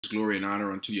Glory and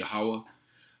honor unto Yahawah.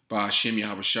 Bahasham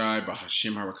Yahawashi,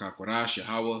 Bahasham Harakakwarash,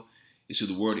 Yahawah is who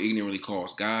the world ignorantly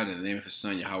calls God, in the name of his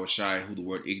son Yahawashi, who the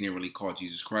world ignorantly called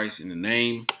Jesus Christ, in the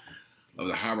name of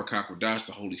the Harakakwarash,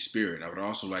 the Holy Spirit. I would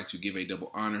also like to give a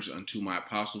double honors unto my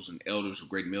apostles and elders of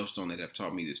Great Millstone that have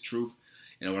taught me this truth.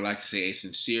 And I would like to say a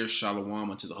sincere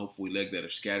shalom unto the hopeful elect that are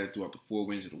scattered throughout the four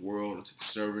winds of the world, unto the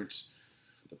servants,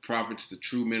 the prophets, the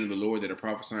true men of the Lord that are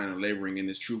prophesying and laboring in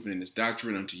this truth and in this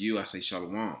doctrine. Unto you I say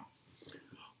shalom.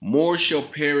 More shall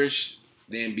perish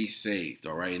than be saved.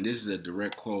 All right, and this is a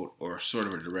direct quote, or sort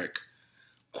of a direct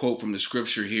quote from the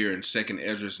scripture here in 2nd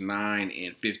Ezra 9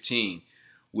 and 15,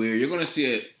 where you're going to see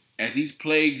it as these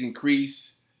plagues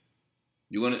increase.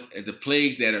 You're going to, the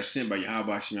plagues that are sent by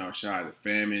Yahawashi, the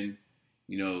famine,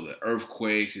 the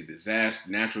earthquakes, the disaster,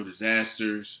 natural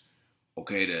disasters,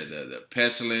 okay, the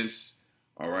pestilence.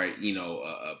 All right,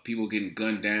 people getting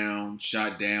gunned down,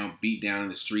 shot down, beat down in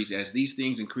the streets. As these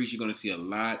things increase, you're going to see a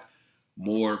lot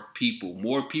more people.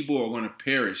 More people are going to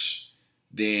perish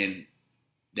than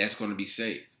that's going to be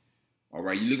saved. All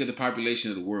right, you look at the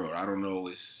population of the world. I don't know,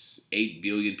 it's 8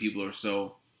 billion people or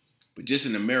so. But just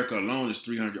in America alone, it's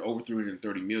over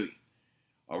 330 million.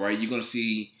 All right, you're going to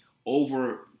see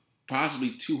over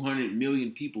possibly 200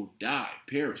 million people die,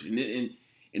 perish. And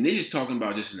this is talking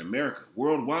about just in America,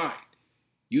 worldwide.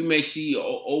 You may see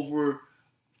over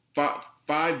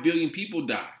 5 billion people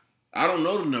die. I don't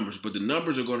know the numbers, but the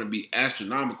numbers are going to be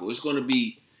astronomical. It's going to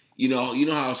be, you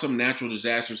know how some natural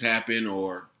disasters happen,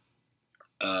 or,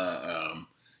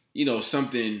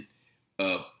 something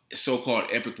of so-called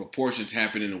epic proportions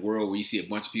happen in the world where you see a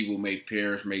bunch of people may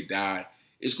perish, may die.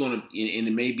 It's going to, and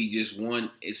it may be just one,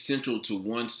 it's central to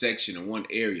one section or one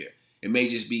area. It may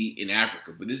just be in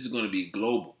Africa, but this is going to be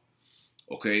global,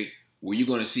 okay? Where you're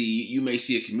going to see, you may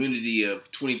see a community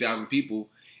of 20,000 people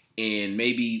and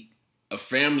maybe a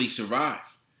family survive,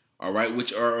 all right,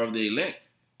 which are of the elect,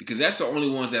 because that's the only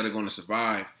ones that are going to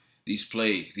survive these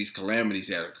plagues, these calamities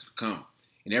that are come.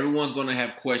 And everyone's going to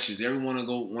have questions.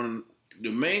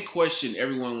 The main question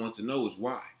everyone wants to know is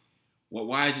why. Well,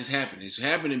 why is this happening? It's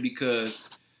happening because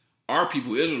our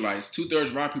people, Israelites, 2/3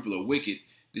 of our people are wicked.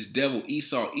 This devil,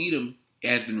 Esau, Edom,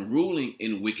 has been ruling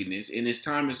in wickedness, and his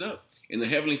time is up. And the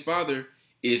Heavenly Father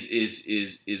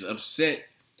is upset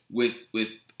with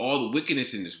all the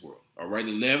wickedness in this world. All right,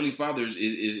 the Heavenly Father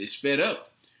is fed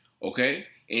up. Okay,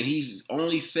 and He's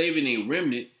only saving a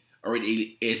remnant, or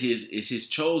his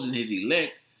chosen, His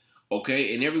elect.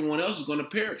 Okay, and everyone else is going to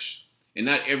perish. And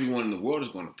not everyone in the world is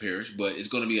going to perish, but it's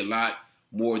going to be a lot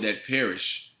more that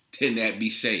perish than that be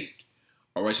saved.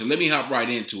 All right, so let me hop right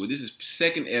into it. This is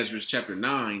 2nd Ezra chapter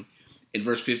 9 and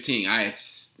verse 15. Let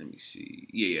me see.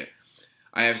 Yeah.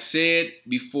 I have said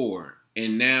before,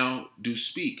 and now do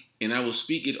speak, and I will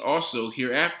speak it also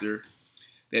hereafter,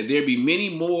 that there be many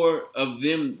more of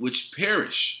them which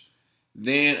perish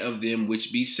than of them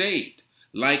which be saved.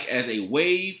 Like as a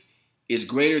wave is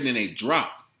greater than a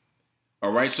drop.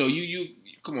 All right, so you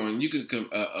come on, you can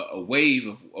a wave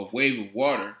of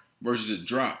water versus a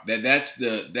drop.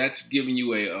 That's giving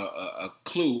you a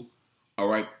clue. All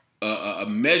right, a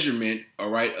measurement.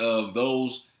 All right, of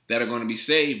those that are going to be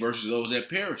saved versus those that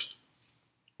perished.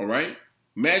 All right?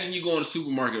 Imagine you go in a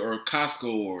supermarket or a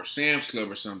Costco or Sam's Club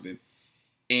or something,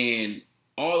 and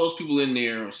all those people in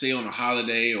there, say on a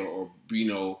holiday or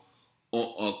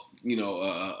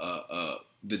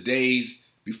the days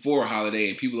before a holiday,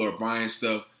 and people are buying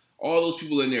stuff. All those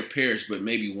people in there perish, but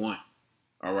maybe one.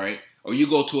 All right? Or you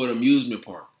go to an amusement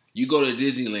park. You go to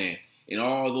Disneyland, and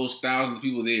all those thousands of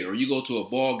people there. Or you go to a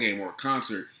ball game or a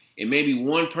concert, and maybe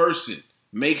one person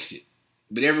makes it,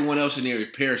 but everyone else in there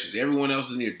perishes. Everyone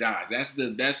else in there dies. That's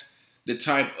the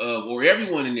type of, or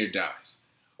everyone in there dies.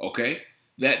 Okay,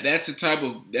 that's the type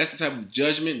of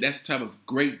judgment. That's the type of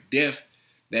great death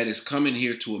that is coming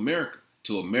here to America,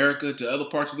 to other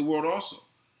parts of the world also.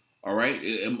 All right,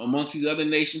 amongst these other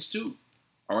nations too.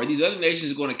 All right, these other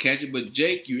nations are going to catch it, but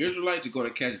Jake, you Israelites are going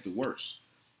to catch it the worst.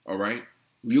 All right,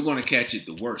 you're going to catch it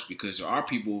the worst because our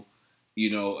people.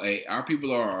 Our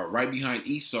people are right behind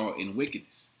Esau in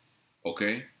wickedness.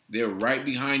 Okay? They're right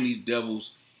behind these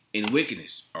devils in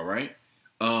wickedness. All right?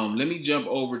 Let me jump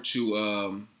over to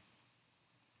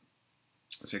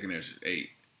 2nd Ezra 8.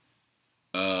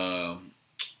 Let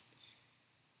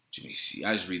me see.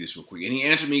 I just read this real quick. And he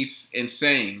answered me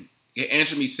saying,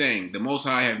 the Most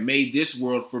High have made this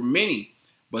world for many,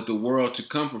 but the world to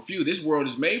come for few. This world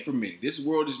is made for many. This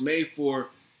world is made for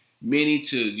many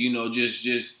to,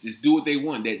 just do what they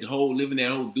want. Living that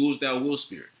whole do as thou will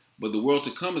spirit. But the world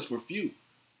to come is for few.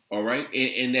 All right.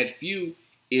 And that few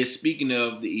is speaking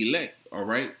of the elect. All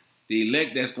right. The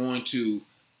elect that's going to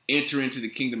enter into the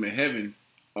kingdom of heaven.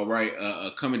 all right,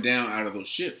 coming down out of those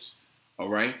ships, all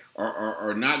right,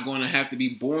 are not going to have to be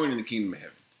born in the kingdom of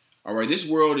heaven. All right, this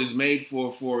world is made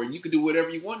for you can do whatever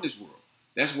you want in this world.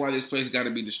 That's why this place got to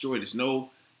be destroyed. It's no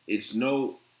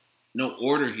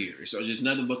order here. It's just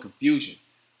nothing but confusion.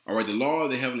 All right, the law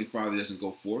of the Heavenly Father doesn't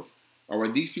go forth. All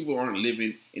right, these people aren't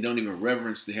living and don't even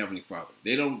reverence the Heavenly Father.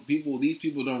 These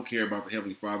people don't care about the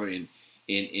Heavenly Father and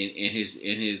in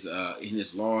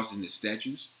his laws and his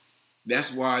statutes.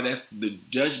 That's why that's the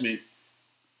judgment.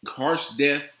 Harsh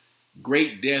death,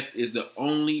 great death is the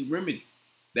only remedy.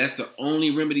 That's the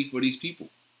only remedy for these people.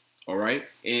 All right,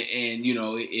 and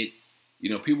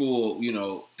people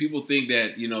will people think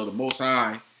that the Most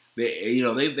High.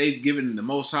 They've given the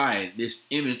Most High this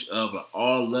image of an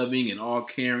all loving and all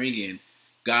caring, and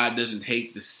God doesn't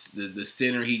hate the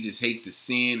sinner; He just hates the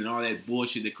sin and all that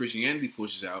bullshit that Christianity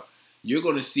pushes out. You're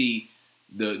going to see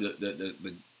the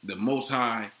Most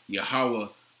High Yahawah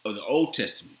of the Old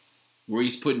Testament, where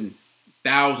He's putting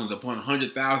thousands upon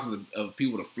hundred thousands of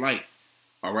people to flight.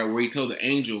 All right, where He told the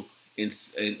angel, and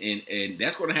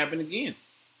that's going to happen again.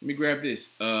 Let me grab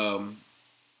this.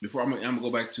 Before I'm gonna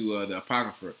go back to the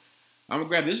Apocrypha, I'm gonna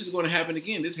grab this. Is going to happen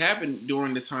again. This happened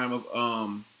during the time of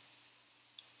what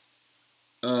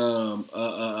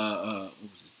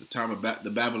was this? The time of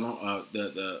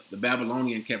the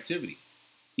Babylonian captivity.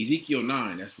 Ezekiel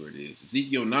 9. That's where it is.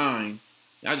 Ezekiel 9.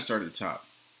 I just started at the top.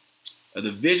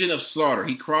 The vision of slaughter.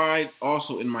 He cried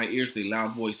also in my ears with a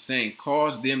loud voice, saying,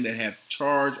 "Cause them that have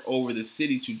charge over the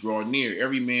city to draw near,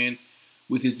 every man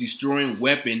with his destroying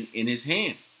weapon in his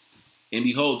hand." And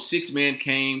behold, 6 men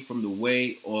came from the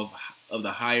way of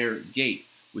the higher gate,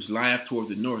 which lieth toward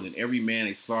the north, and every man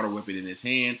a slaughter weapon in his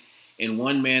hand. And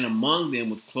one man among them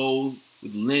was clothed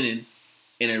with linen,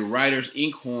 and a writer's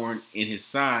inkhorn in his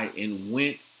side, and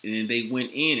they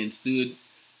went in and stood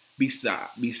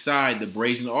beside the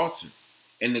brazen altar.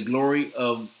 And the glory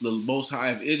of the Most High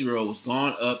of Israel was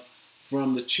gone up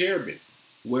from the cherubim,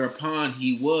 whereupon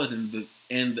he was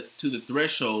to the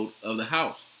threshold of the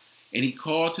house. And he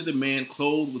called to the man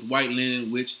clothed with white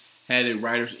linen, which had a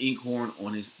writer's inkhorn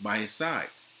by his side.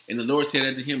 And the Lord said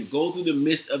unto him, "Go through the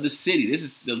midst of the city." This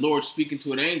is the Lord speaking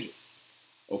to an angel.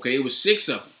 Okay, it was 6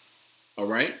 of them. All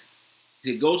right,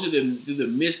 to go through the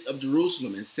midst of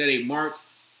Jerusalem and set a mark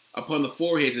upon the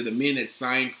foreheads of the men that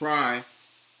sigh and cry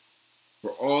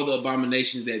for all the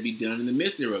abominations that be done in the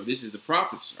midst thereof. This is the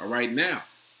prophets. All right, now.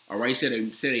 All right, set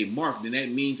a mark. Then that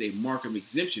means a mark of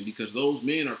exemption, because those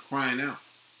men are crying out.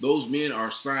 Those men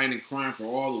are sighing and crying for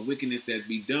all the wickedness that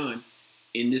be done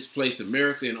in this place,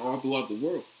 America, and all throughout the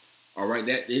world. All right,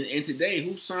 and today,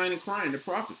 who's sighing and crying? The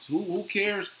prophets. Who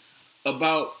cares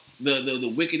about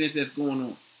the wickedness that's going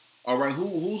on? All right,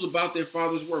 who's about their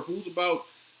Father's work? Who's about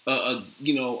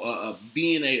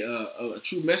being a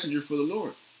true messenger for the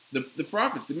Lord? The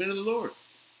prophets, the men of the Lord.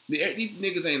 These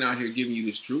niggas ain't out here giving you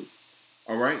this truth.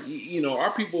 All right,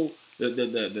 our people,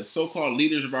 the so-called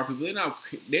leaders of our people,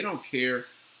 they don't care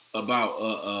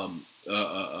about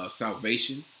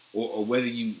salvation or whether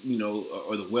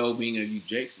or the well-being of you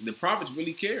jakes. The prophets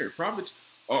really care. Prophets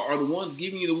are the ones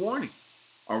giving you the warning.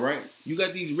 All right, you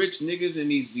got these rich niggas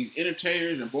and these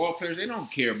entertainers and ball players. They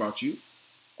don't care about you.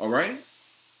 All right,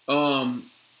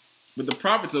 but the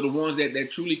prophets are the ones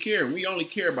that truly care. And we only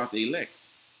care about the elect.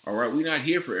 All right, we're not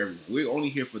here for everyone. We're only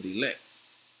here for the elect.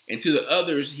 And to the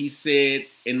others, he said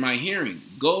in my hearing,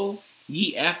 "Go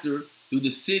ye after through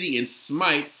the city and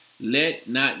smite. Let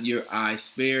not your eye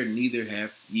spare, neither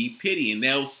have ye pity." And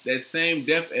that same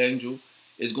death angel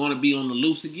is going to be on the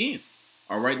loose again.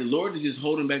 All right, the Lord is just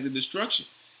holding back the destruction,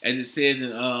 as it says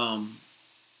in I'm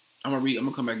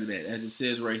gonna come back to that, as it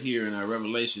says right here in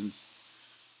Revelations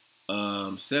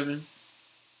 7.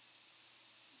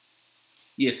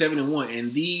 Yeah,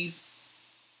 7:1.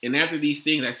 And after these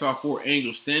things, I saw 4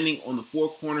 angels standing on the 4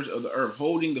 corners of the earth,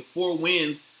 holding the 4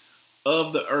 winds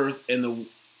of the earth, and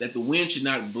that the wind should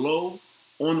not blow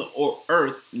on the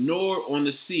earth, nor on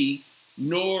the sea,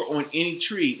 nor on any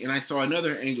tree. And I saw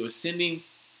another angel ascending.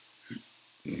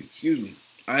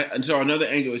 I saw another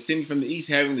angel ascending from the east,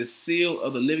 having the seal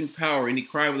of the living power. And he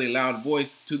cried with a loud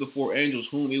voice to the 4 angels,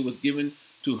 whom it was given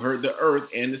to hurt the earth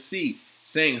and the sea,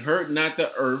 saying, "Hurt not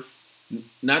the earth,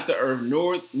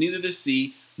 nor neither the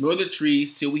sea, nor the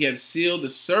trees, till we have sealed the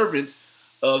servants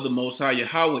of the Most High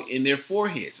Yahawah in their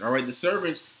foreheads." All right, the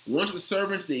servants. Once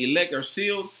the elect are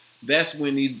sealed, that's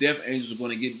when these death angels are going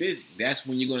to get busy. That's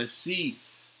when you're going to see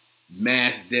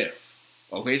mass death.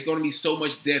 Okay, it's going to be so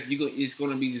much death. It's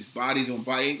going to be just bodies on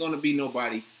body. Ain't going to be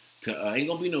nobody ain't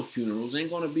going to be no funerals. Ain't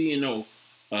going to be no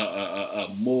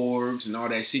morgues and all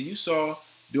that shit. You saw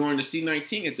during the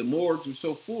C-19 that the morgues were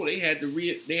so full they had to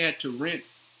rent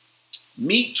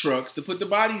meat trucks to put the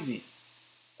bodies in.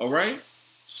 All right,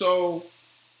 so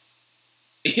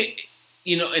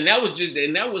you know, and that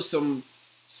was some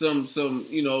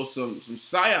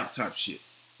psyop type shit.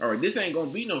 All right, this ain't gonna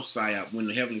be no psyop when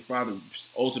the Heavenly Father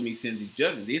ultimately sends these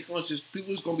judgments. It's gonna just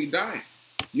people just gonna be dying.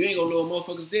 You ain't gonna know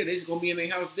motherfuckers dead. They just gonna be in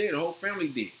their house dead. The whole family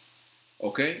dead.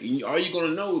 Okay, and all you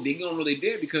gonna know, they gonna know they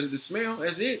dead because of the smell.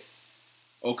 That's it.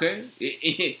 Okay,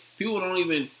 people don't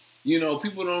even.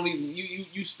 People don't even.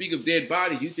 You speak of dead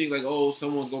bodies. You think like, oh,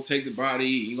 someone's gonna take the body.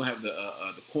 You're gonna have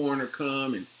the coroner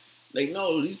come and like,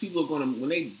 no, these people are gonna when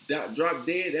they drop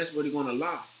dead. That's where they're gonna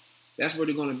lie. That's where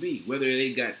they're gonna be. Whether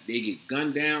they get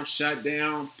gunned down, shot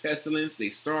down, pestilence, they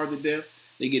starve to death,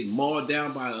 they get mauled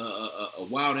down by a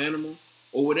wild animal,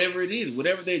 or whatever it is,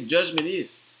 whatever their judgment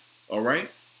is. All right,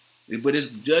 but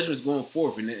this judgment's going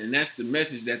forth, and that's the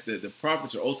message that the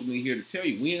prophets are ultimately here to tell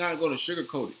you. We ain't gotta go to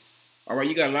sugarcoat it. All right,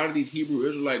 you got a lot of these Hebrew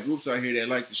Israelite groups out here that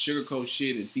like to sugarcoat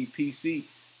shit and PPC.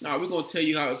 No, we're going to tell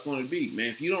you how it's going to be, man.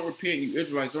 If you don't repent, you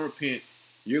Israelites don't repent,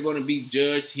 you're going to be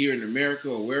judged here in America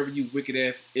or wherever you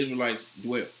wicked-ass Israelites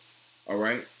dwell. All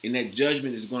right? And that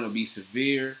judgment is going to be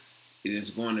severe. And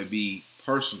it's going to be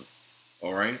personal.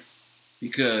 All right?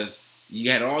 Because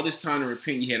you had all this time to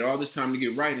repent. You had all this time to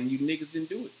get right, and you niggas didn't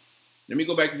do it. Let me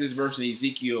go back to this verse in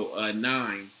Ezekiel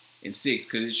 9 and 6,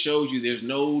 because it shows you there's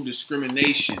no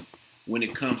discrimination when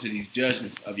it comes to these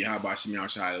judgments of Yahawashi.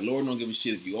 The Lord don't give a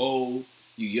shit if you old,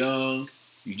 you young,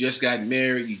 you just got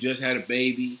married, you just had a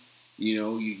baby,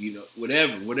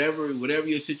 whatever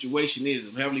your situation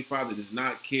is. The Heavenly Father does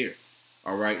not care.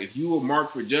 All right, if you were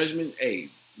marked for judgment, hey,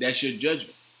 that's your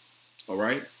judgment. All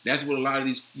right, that's what a lot of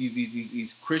these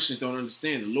Christians don't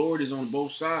understand. The Lord is on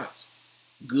both sides,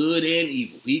 good and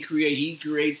evil. He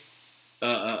creates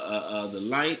the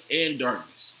light and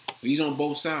darkness. He's on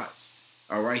both sides.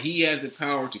 All right, he has the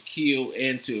power to kill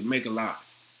and to make alive.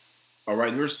 All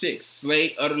right, verse 6,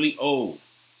 slay utterly old,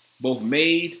 both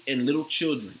maids and little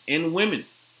children, and women.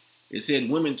 It said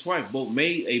women twice.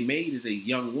 A maid is a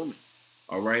young woman.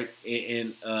 All right,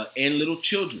 and little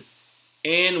children,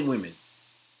 and women.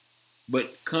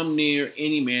 But come near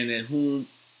any man at whom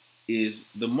is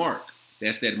the mark.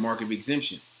 That's that mark of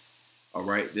exemption. All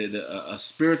right, a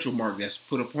spiritual mark that's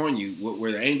put upon you,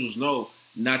 where the angels know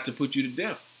not to put you to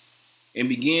death. And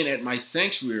begin at my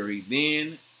sanctuary,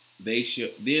 then they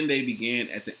began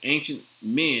at the ancient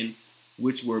men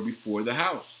which were before the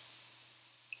house.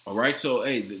 All right, so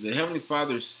hey, the Heavenly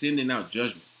Father is sending out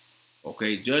judgment.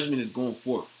 Okay, judgment is going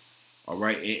forth. All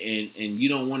right, and you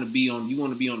don't want to be on. You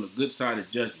want to be on the good side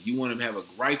of judgment. You want to have a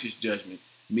righteous judgment,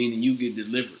 meaning you get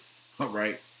delivered. All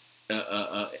right,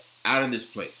 out of this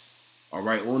place. All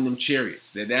right, on them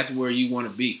chariots. That's where you want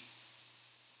to be.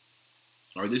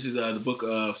 All right, this is the book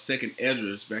of 2nd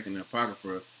Ezra, it's back in the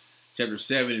Apocrypha, chapter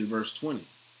 7 and verse 20.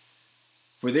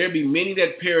 For there be many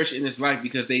that perish in this life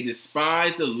because they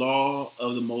despise the law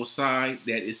of the Most High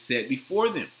that is set before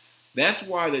them. That's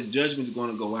why the judgment is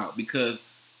going to go out, because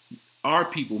our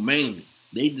people mainly,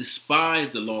 they despise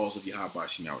the laws of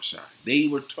Yahawashi. They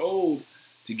were told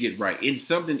to get right. It's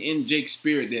something in Jake's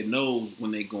spirit that knows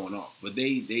when they're going off, but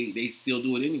they still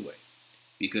do it anyway.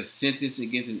 Because sentence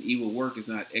against an evil work is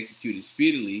not executed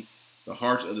speedily, the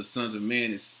hearts of the sons of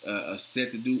man is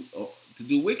set to do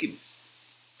wickedness.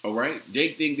 All right,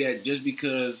 Jake think that just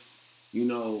because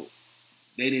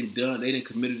they didn't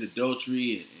committed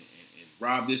adultery and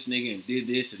robbed this nigga and did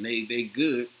this and they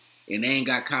good and they ain't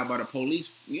got caught by the police.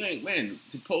 You ain't, man.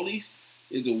 The police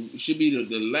should be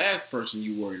the last person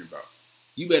you worried about.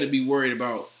 You better be worried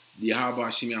about the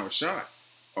Yahawashi.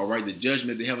 All right, the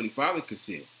judgment the Heavenly Father could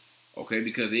send. Okay,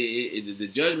 because the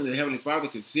judgment the Heavenly Father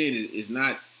could send is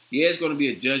not, it's going to be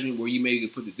a judgment where you may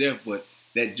get put to death, but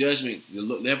that judgment,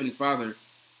 the Heavenly Father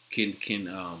can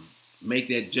make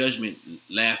that judgment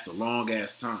last a long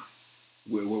ass time,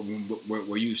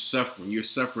 where you're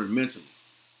suffering mentally.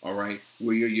 All right,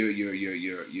 where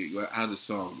you're how's the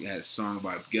song? You had a song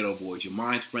about Ghetto Boys. Your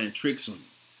mind's playing tricks on you.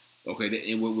 Okay,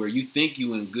 and where you think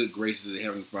you in good graces of the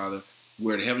Heavenly Father,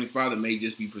 where the Heavenly Father may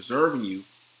just be preserving you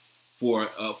for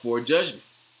a judgment,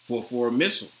 for a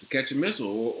missile, to catch a missile,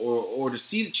 or to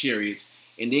see the chariots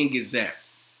and then get zapped,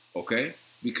 okay?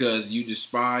 Because you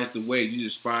despise the way, you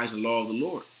despise the law of the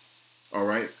Lord, all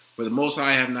right? For the Most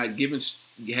High have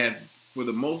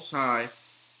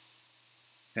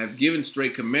given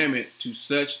straight commandment to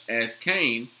such as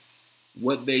came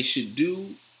what they should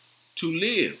do to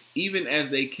live, even as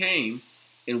they came,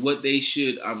 and what they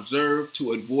should observe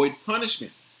to avoid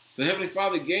punishment. The Heavenly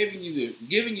Father giving you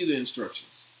the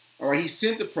instructions. All right, He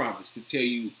sent the prophets to tell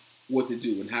you what to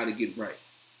do and how to get right.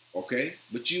 Okay,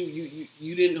 but you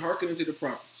didn't hearken into the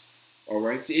prophets. All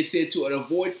right, it said to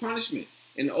avoid punishment.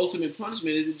 And the ultimate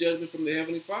punishment is the judgment from the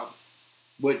Heavenly Father.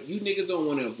 But you niggas don't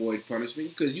want to avoid punishment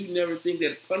because you never think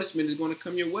that punishment is going to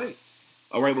come your way.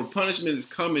 All right, but punishment is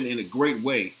coming in a great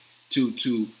way to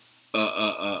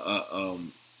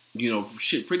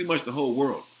shit, pretty much the whole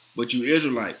world. But you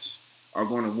Israelites are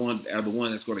the one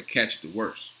that's going to catch it the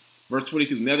worst. Verse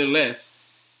 22. Nevertheless,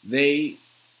 they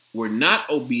were not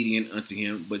obedient unto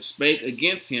him, but spake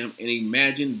against him and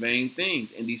imagined vain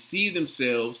things, and deceived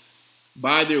themselves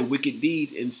by their wicked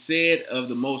deeds, and said of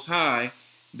the Most High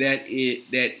that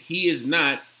he is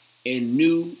not, and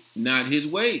knew not his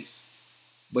ways.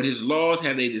 But his laws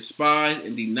have they despised,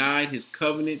 and denied his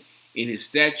covenant. In his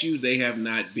statutes they have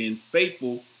not been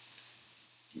faithful,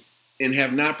 and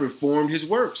have not performed his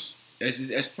works.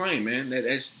 That's plain, man.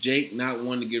 That's Jake not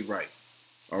wanting to get right.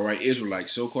 All right,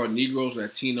 Israelites, so-called Negroes,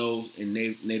 Latinos, and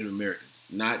Native Americans.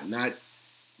 Not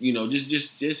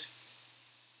just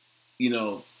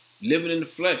living in the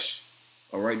flesh.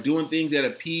 All right, doing things that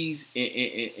appease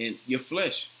in your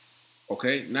flesh.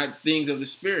 Okay, not things of the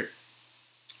spirit.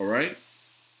 All right,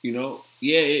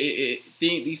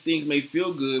 these things may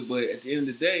feel good, but at the end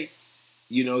of the day,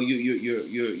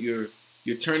 you're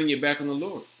turning your back on the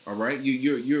Lord. All right,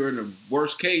 you're in a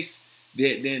worse case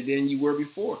than you were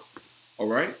before. All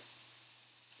right,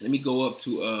 let me go up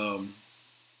to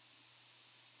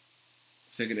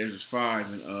 2 Ezra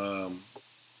 5 and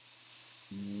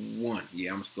 1.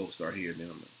 Yeah, I'm gonna go start here.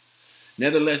 Then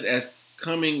nevertheless, as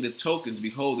coming the tokens,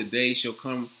 behold, the day shall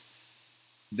come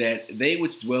that they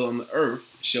which dwell on the earth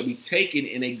shall be taken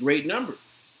in a great number.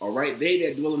 All right, they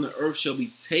that dwell on the earth shall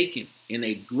be taken in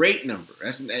a great number.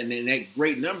 And that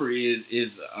great number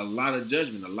is a lot of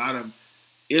judgment, a lot of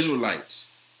Israelites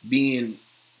being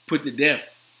put to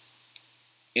death.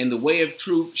 And the way of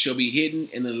truth shall be hidden,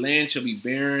 and the land shall be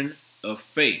barren of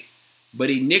faith. But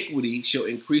iniquity shall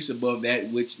increase above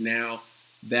that which now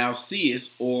thou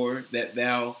seest, or that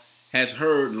thou hast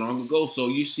heard long ago. So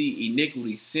you see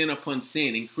iniquity, sin upon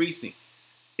sin, increasing,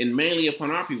 and mainly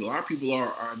upon our people. Our people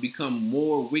are become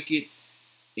more wicked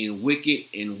and wicked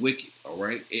and wicked. All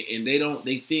right, and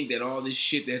they think that all this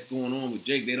shit that's going on with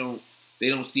Jake, they don't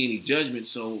see any judgment.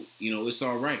 So it's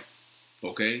all right.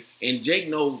 Okay, and Jake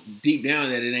know deep down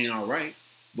that it ain't all right,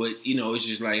 but it's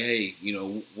just like, hey,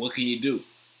 what can you do?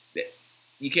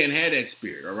 You can't have that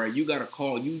spirit, all right? You got to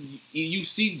call. You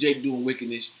see Jake doing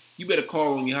wickedness, you better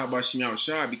call on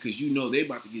Yahawashi because you know they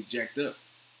about to get jacked up,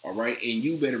 all right? And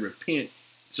you better repent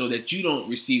so that you don't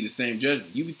receive the same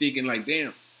judgment. You be thinking like,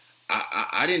 damn,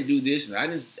 I didn't do this,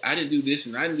 and I didn't do this,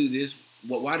 and I didn't do this.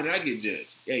 Well, why did I get judged?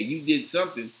 Hey, you did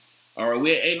something, all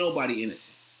right? Ain't nobody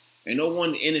innocent. Ain't no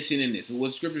one innocent in this.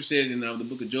 What Scripture says in the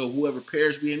book of Job, whoever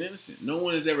perished being innocent. No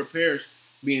one has ever perished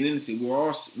being innocent. We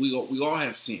all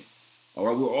have sinned. All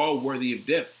right, we're all worthy of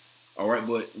death. All right,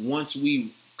 but once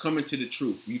we come into the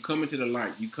truth, you come into the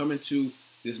light, you come into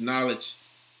this knowledge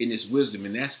and this wisdom,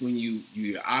 and that's when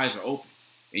your eyes are open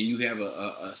and you have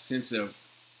a sense of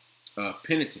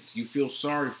penitence. You feel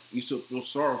sorry. You still feel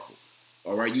sorrowful.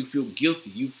 All right, you feel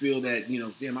guilty. You feel that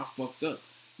damn, I fucked up.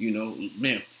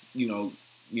 Man,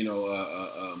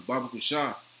 Baruch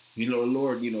Shah,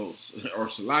 Lord, or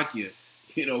Salakia,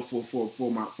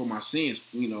 for my sins,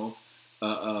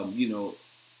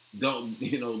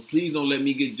 please don't let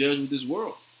me get judged with this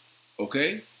world,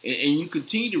 okay? And you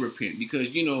continue to repent because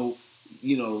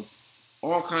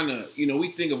all kind of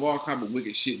we think of all kind of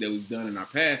wicked shit that we've done in our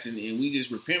past, and we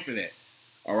just repent for that.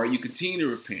 All right, you continue to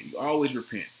repent. You always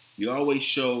repent. You always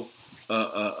show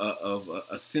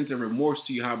a sense of remorse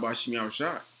to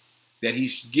Yahawashi, that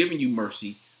He's given you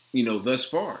mercy, thus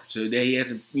far, so that He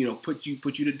hasn't, put you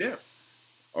to death.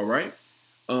 All right.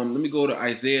 Let me go to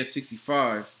Isaiah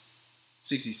 66,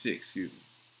 excuse me.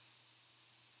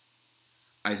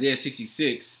 Isaiah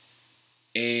 66,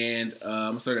 and I'm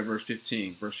going to start at verse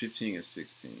 15. Verse 15 and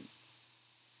 16.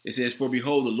 It says, "For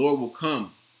behold, the Lord will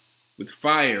come with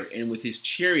fire, and with his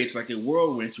chariots like a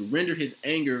whirlwind, to render his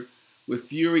anger with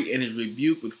fury, and his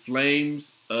rebuke with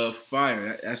flames of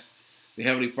fire." That's the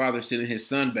Heavenly Father sending his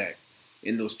Son back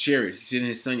in those chariots. He's sending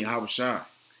his Son, Yahawashi,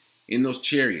 in those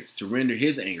chariots to render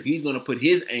his anger. He's going to put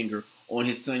his anger on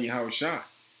his Son, Yahawashi,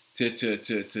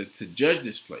 to judge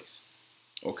this place.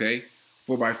 Okay?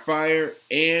 "For by fire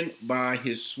and by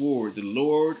his sword the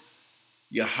Lord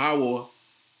Yahawah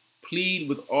plead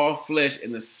with all flesh,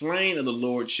 and the slain of the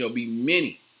Lord shall be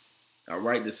many." All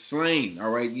right, the slain.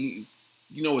 All right, you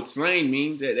know what slain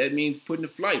means? That means putting to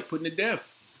flight, putting to death.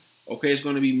 Okay, it's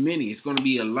going to be many. It's going to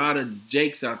be a lot of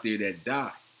Jakes out there that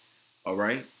die. All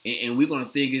right, and we're going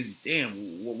to think,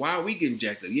 damn, why are we getting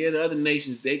jacked up? Yeah, the other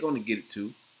nations, they're going to get it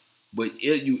too. But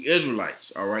you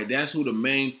Israelites, all right, that's who the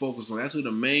main focus on. That's who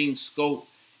the main scope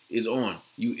is on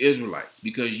you Israelites,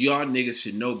 because y'all niggas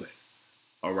should know better.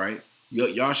 All right,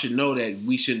 y'all should know that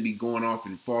we shouldn't be going off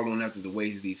and following after the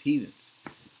ways of these heathens.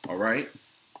 All right.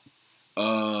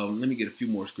 Let me get a few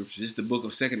more scriptures. This is the book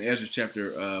of 2nd Ezra,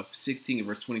 chapter 16 and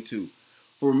verse 22.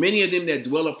 For many of them that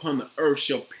dwell upon the earth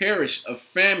shall perish of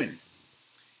famine,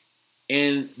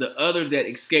 and the others that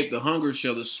escape the hunger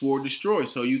shall the sword destroy.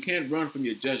 So you can't run from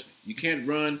your judgment. You can't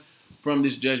run from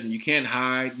this judgment. You can't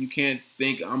hide. You can't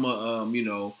think I'm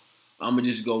gonna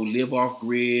just go live off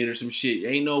grid or some shit.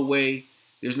 Ain't no way.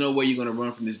 There's no way you're gonna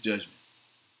run from this judgment.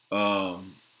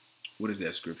 What is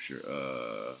that scripture?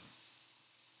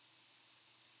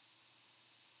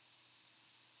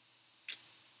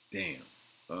 Damn.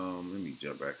 Let me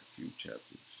jump back a few chapters.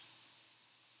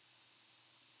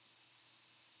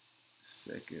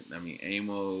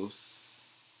 Amos.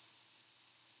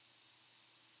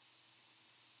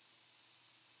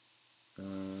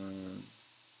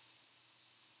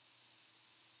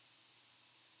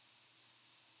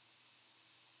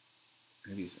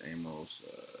 Maybe it's Amos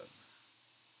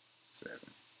 7.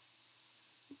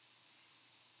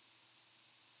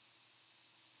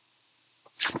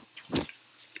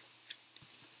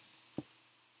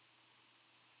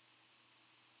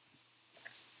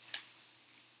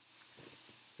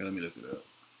 Let me look it up.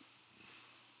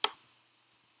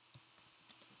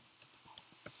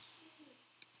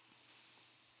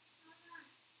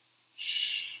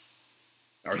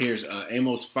 All right, here's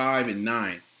Amos 5 and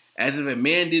 9. As if a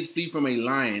man did flee from a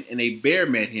lion, and a bear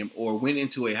met him, or went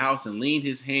into a house and leaned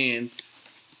his hand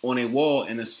on a wall,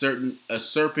 and a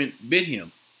serpent bit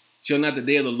him. Shall not the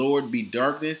day of the Lord be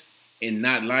darkness and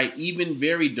not light, even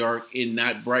very dark and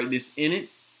not brightness in it?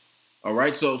 All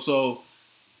right, so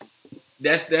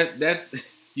that's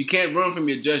you can't run from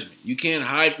your judgment. You can't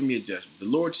hide from your judgment. The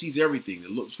Lord sees everything.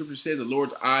 The scripture says the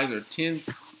Lord's eyes are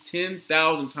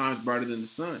 10,000 times brighter than the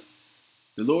sun.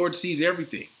 The Lord sees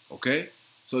everything. Okay,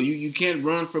 so you can't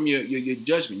run from your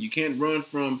judgment. You can't run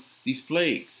from these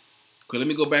plagues. Okay, let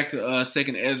me go back to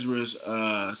 2nd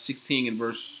Ezra 16 and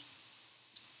verse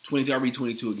 20. I'll read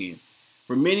 22 again.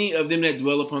 For many of them that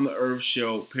dwell upon the earth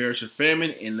shall perish of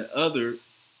famine, and the other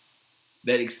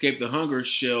that escape the hunger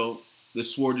shall the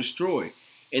sword destroy.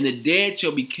 And the dead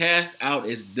shall be cast out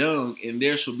as dung, and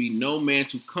there shall be no man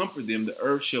to comfort them. The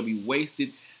earth shall be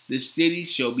wasted, the cities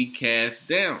shall be cast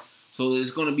down. So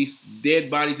there's going to be dead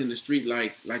bodies in the street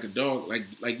like a dog.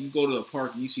 Like you go to a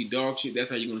park and you see dog shit, that's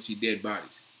how you're going to see dead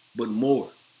bodies. But more,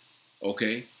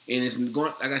 okay? And it's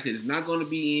going, like I said, it's not going to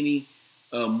be any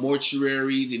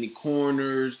mortuaries, any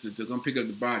coroners to come pick up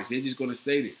the bodies. They're just going to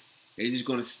stay there. They're just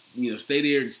going to stay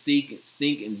there and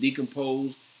stink and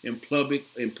decompose in public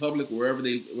wherever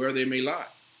they may lie.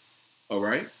 All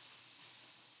right.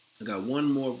 I got one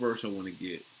more verse I want to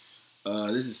get.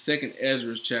 This is 2nd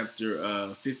Ezra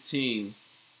chapter 15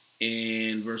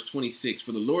 and verse 26.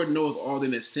 For the Lord knoweth all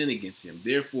them that sin against him.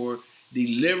 Therefore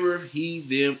delivereth he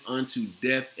them unto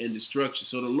death and destruction.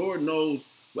 So the Lord knows,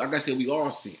 like I said, we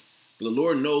all sin. But the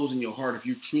Lord knows in your heart if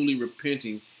you're truly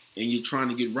repenting and you're trying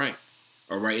to get right.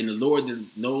 All right. And the Lord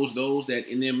knows those that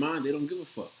in their mind, they don't give a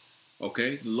fuck.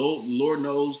 Okay. The Lord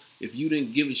knows if you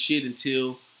didn't give a shit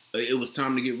until it was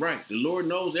time to get right. The Lord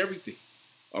knows everything.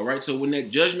 All right. So when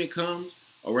that judgment comes,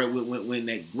 all right, when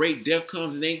that great death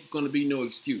comes, it ain't going to be no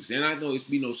excuse. And I know it's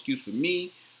be no excuse for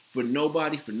me, for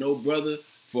nobody, for no brother,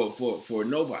 for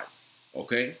nobody.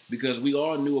 Okay. Because we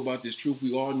all knew about this truth.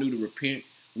 We all knew to repent.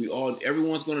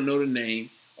 Everyone's going to know the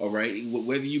name. All right.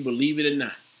 Whether you believe it or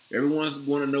not. Everyone's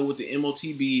going to know what the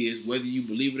MOTB is, whether you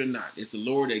believe it or not. It's the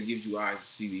Lord that gives you eyes to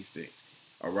see these things.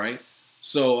 All right.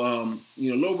 So,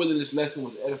 Lord willing, this lesson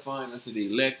was edifying unto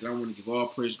the elect. And I want to give all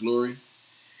praise, glory,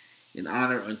 and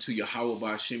honor unto Yahawah,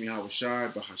 Bahasham,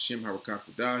 Yahawashi, Bahasham,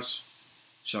 Harakakadash.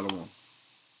 Shalom.